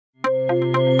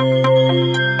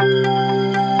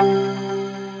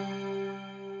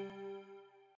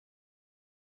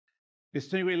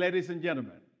Distinguished ladies and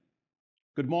gentlemen,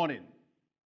 good morning.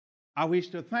 I wish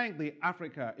to thank the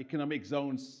Africa Economic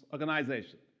Zones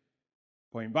Organization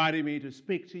for inviting me to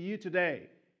speak to you today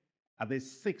at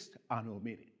this 6th annual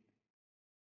meeting.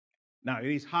 Now,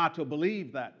 it is hard to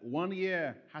believe that 1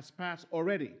 year has passed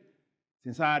already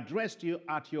since I addressed you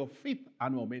at your 5th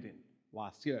annual meeting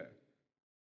last year.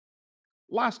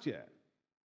 Last year,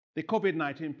 the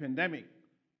COVID-19 pandemic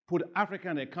put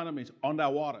African economies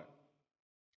underwater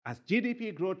as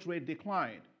GDP growth rate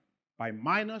declined by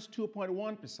minus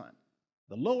 2.1%,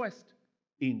 the lowest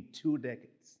in 2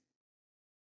 decades.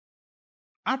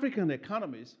 African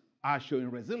economies are showing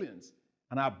resilience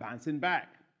and are bouncing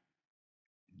back.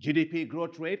 GDP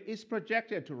growth rate is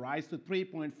projected to rise to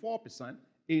 3.4%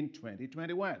 in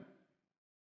 2021.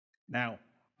 Now,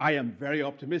 I am very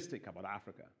optimistic about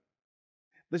Africa.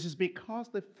 This is because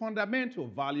the fundamental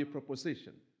value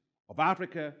proposition of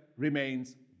Africa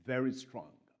remains very strong.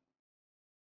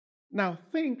 Now,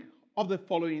 think of the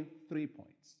following 3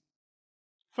 points.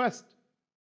 First,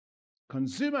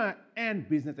 consumer and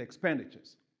business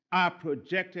expenditures are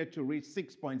projected to reach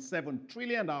 $6.7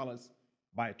 trillion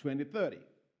by 2030.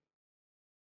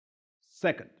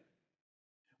 Second,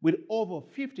 with over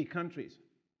 50 countries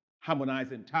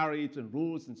harmonizing tariffs and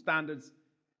rules and standards,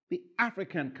 the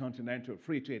African Continental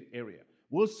Free Trade Area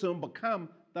will soon become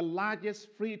the largest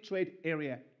free trade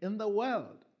area in the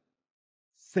world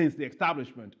since the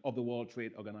establishment of the World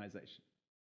Trade Organization.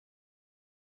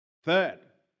 Third,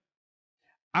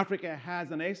 Africa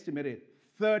has an estimated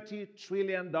 $30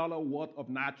 trillion worth of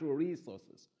natural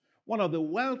resources, one of the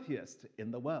wealthiest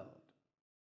in the world.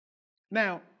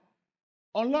 Now,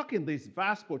 unlocking these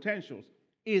vast potentials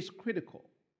is critical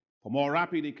for more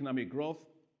rapid economic growth,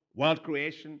 wealth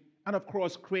creation, and of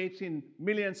course, creating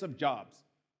millions of jobs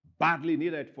badly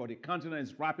needed for the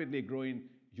continent's rapidly growing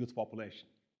youth population.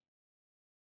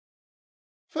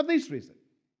 For this reason,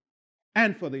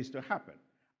 and for this to happen,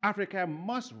 Africa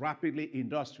must rapidly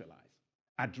industrialize,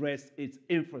 address its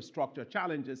infrastructure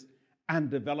challenges, and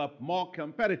develop more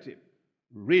competitive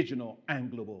regional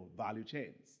and global value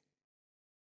chains.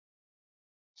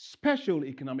 Special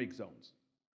economic zones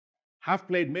have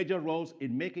played major roles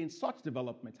in making such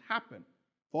developments happen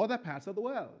for other parts of the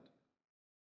world.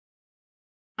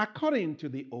 According to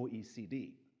the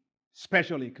OECD,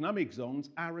 special economic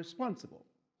zones are responsible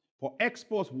for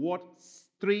exports worth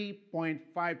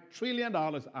 $3.5 trillion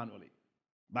annually.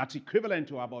 That's equivalent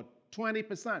to about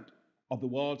 20% of the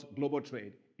world's global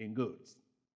trade in goods.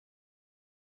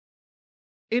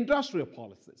 Industrial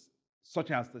policies, such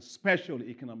as the special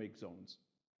economic zones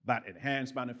that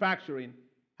enhance manufacturing,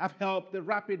 have helped the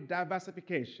rapid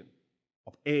diversification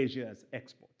of Asia's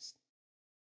exports.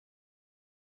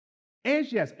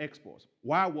 Asia's exports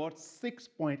were worth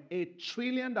 $6.8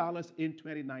 trillion in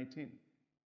 2019,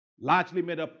 largely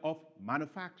made up of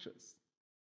manufactures.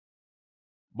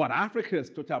 But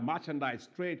Africa's total merchandise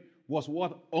trade was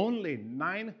worth only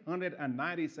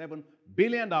 $997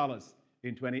 billion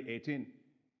in 2018,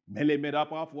 mainly made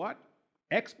up of what?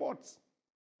 Exports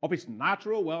of its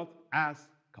natural wealth as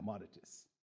commodities.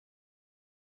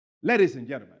 Ladies and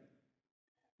gentlemen,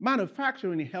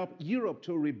 manufacturing helped Europe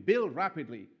to rebuild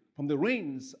rapidly from the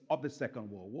ruins of the Second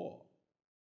World War.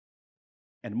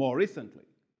 And more recently,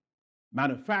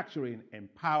 manufacturing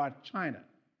empowered China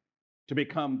to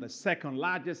become the second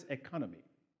largest economy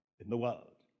in the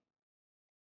world.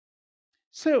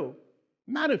 So,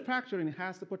 manufacturing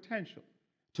has the potential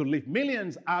to lift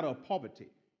millions out of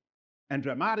poverty and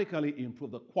dramatically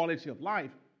improve the quality of life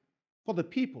for the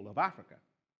people of Africa.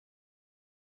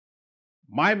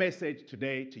 My message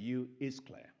today to you is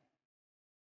clear.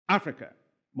 Africa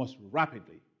must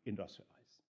rapidly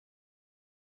industrialize.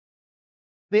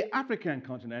 The African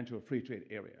Continental Free Trade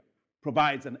Area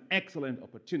provides an excellent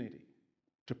opportunity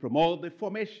to promote the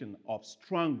formation of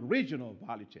strong regional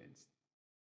value chains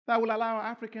that will allow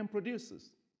African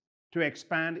producers to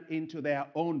expand into their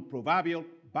own proverbial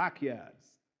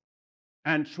backyards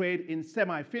and trade in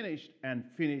semi-finished and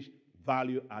finished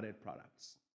value-added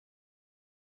products.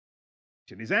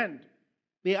 To this end,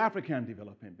 the African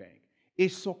Development Bank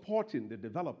is supporting the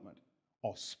development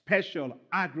of special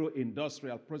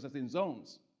agro-industrial processing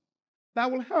zones that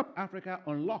will help Africa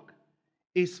unlock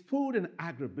its food and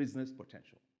agribusiness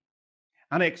potential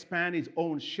and expand its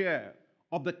own share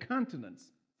of the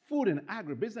continent's food and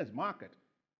agribusiness market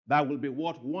that will be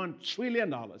worth $1 trillion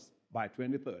by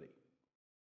 2030.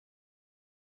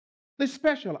 The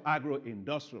special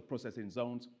agro-industrial processing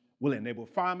zones will enable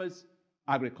farmers,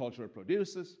 agricultural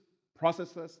producers,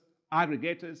 processors,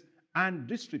 aggregators, and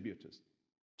distributors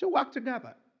to work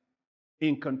together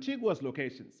in contiguous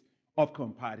locations of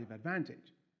comparative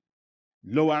advantage,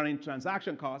 lowering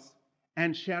transaction costs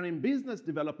and sharing business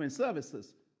development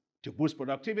services to boost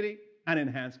productivity and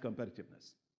enhance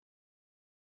competitiveness.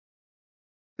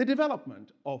 The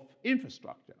development of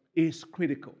infrastructure is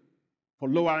critical for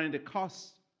lowering the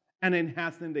costs and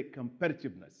enhancing the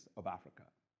competitiveness of Africa.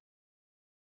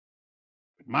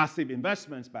 With massive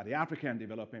investments by the African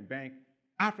Development Bank,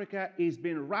 Africa is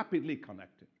being rapidly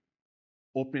connected,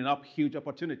 opening up huge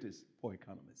opportunities for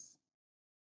economists.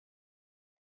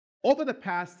 Over the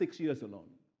past 6 years alone,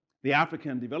 the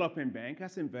African Development Bank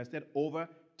has invested over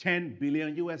 $10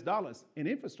 billion in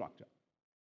infrastructure,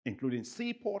 including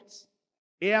seaports,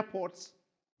 airports,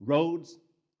 roads,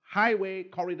 highway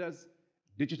corridors,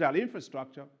 digital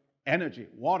infrastructure, energy,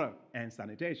 water, and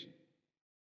sanitation.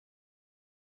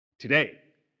 Today,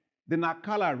 the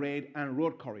Nacala Rail and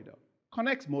Road Corridor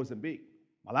connects Mozambique,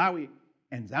 Malawi,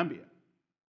 and Zambia,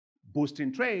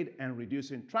 boosting trade and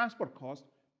reducing transport costs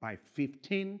by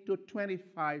 15 to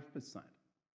 25%.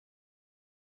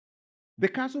 The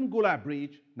Kasumgula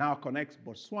Bridge now connects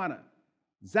Botswana,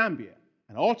 Zambia,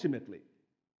 and ultimately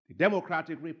the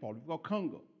Democratic Republic of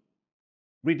Congo,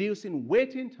 reducing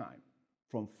waiting time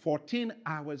from 14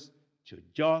 hours to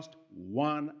just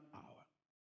 1 hour.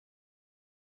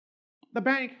 The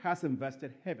bank has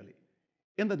invested heavily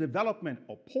in the development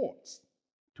of ports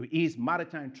to ease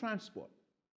maritime transport,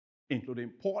 including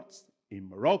ports in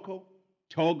Morocco,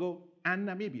 Togo, and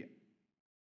Namibia,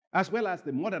 as well as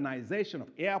the modernization of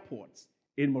airports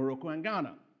in Morocco and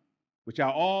Ghana, which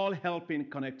are all helping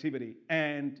connectivity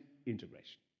and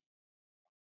integration.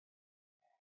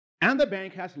 And the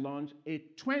bank has launched a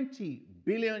 $20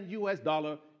 billion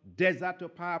desert to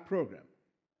power program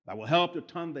that will help to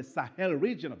turn the Sahel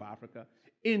region of Africa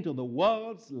into the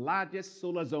world's largest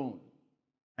solar zone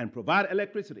and provide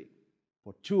electricity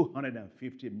for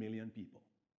 250 million people.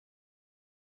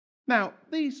 Now,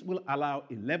 this will allow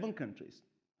 11 countries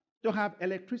to have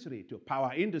electricity to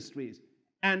power industries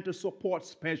and to support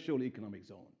special economic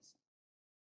zones.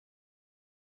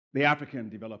 The African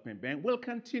Development Bank will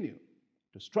continue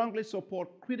to strongly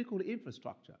support critical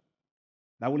infrastructure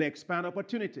that will expand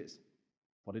opportunities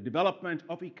for the development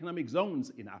of economic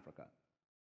zones in Africa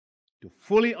to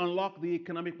fully unlock the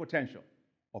economic potential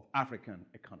of African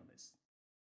economies.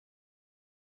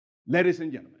 Ladies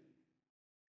and gentlemen,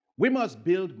 we must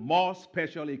build more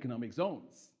special economic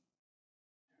zones.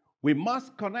 We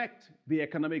must connect the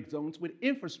economic zones with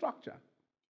infrastructure.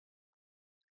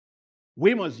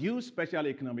 We must use special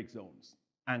economic zones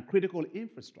and critical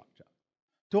infrastructure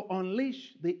to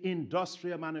unleash the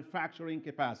industrial manufacturing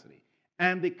capacity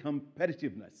and the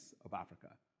competitiveness of Africa.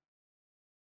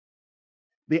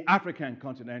 The African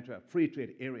Continental Free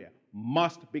Trade Area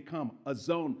must become a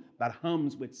zone that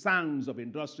hums with sounds of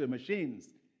industrial machines,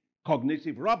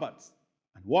 cognitive robots,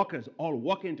 and workers all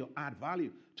working to add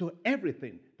value to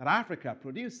everything that Africa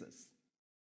produces.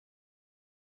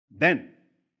 Then,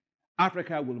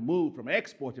 Africa will move from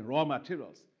exporting raw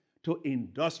materials to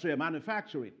industrial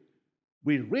manufacturing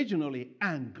with regionally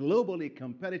and globally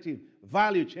competitive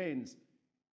value chains,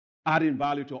 adding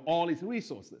value to all its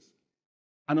resources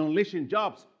and unleashing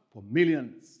jobs for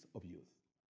millions of youth.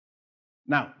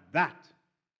 Now, that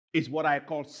is what I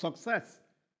call success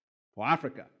for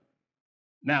Africa.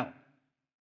 Now,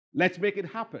 let's make it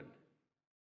happen.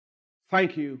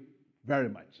 Thank you very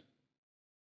much.